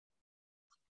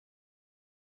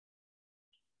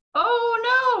Oh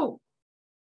no.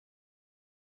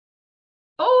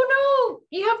 Oh no,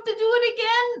 you have to do it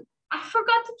again. I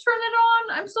forgot to turn it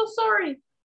on. I'm so sorry.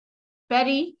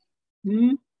 Betty,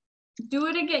 do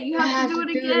it again. You have to do it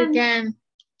again.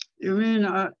 You mean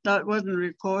that wasn't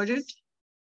recorded?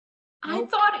 I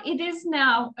thought it is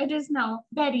now. It is now.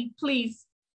 Betty, please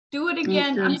do it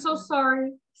again. Okay. I'm so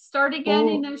sorry. Start again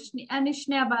in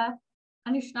Anishinaabe.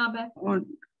 Anishinaabe.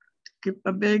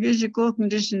 Begi si ko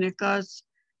condition kas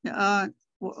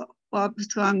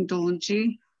Wabauskang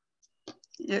donji.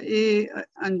 Ya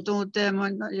ando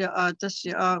teman ya atas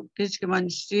ya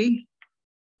kiskimansi.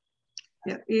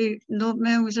 Ya no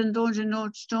me usan donji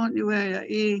no stone you ya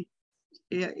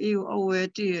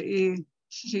aweti ya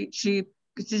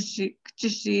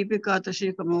si bikata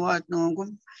si kamawat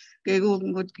nongum kego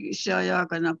ngot kisaya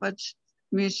kanapat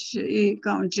mis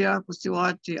kauntia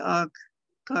kusiwati ak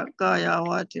kaya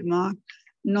wati ma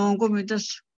nongo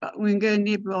mitas winge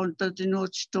ni brown tatino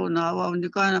stona wa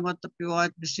unikana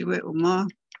matapiwat bisiwe uma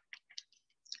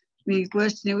mi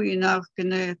question ni ina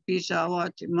kene pisa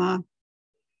wati ma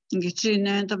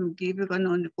ngichine tam gibe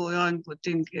kanon koyan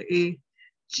puting ke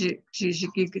si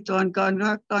kitoan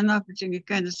kana piting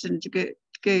kensen ke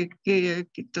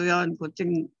kitoyan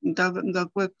puting nga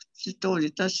kwek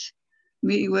stolitas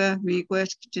mi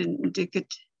question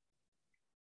ticket.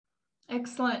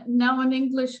 Excellent. Now in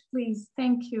English, please.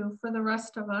 Thank you for the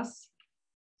rest of us.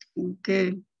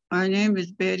 Okay. My name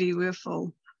is Betty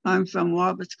Riffel. I'm from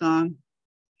Wabauskang.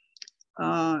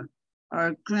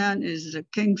 Our clan is the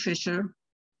Kingfisher.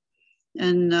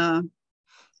 And I'm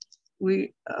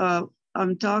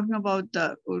talking about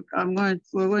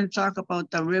we're going to talk about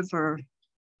the river.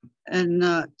 And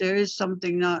there is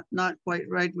something not quite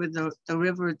right with the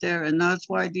river there. And that's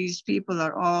why these people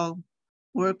are all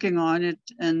working on it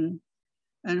and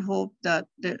hope that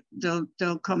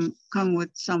they'll come with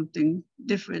something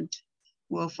different.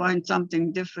 We'll find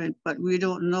something different, but we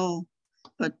don't know.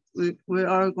 But we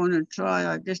are going to try.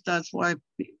 I guess that's why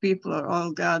people are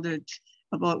all gathered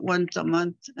about once a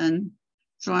month and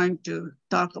trying to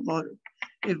talk about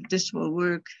if this will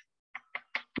work.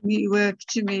 Me work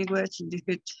to me work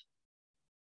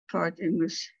part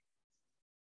English.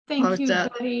 Thank you,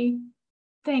 Betty.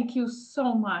 Thank you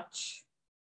so much.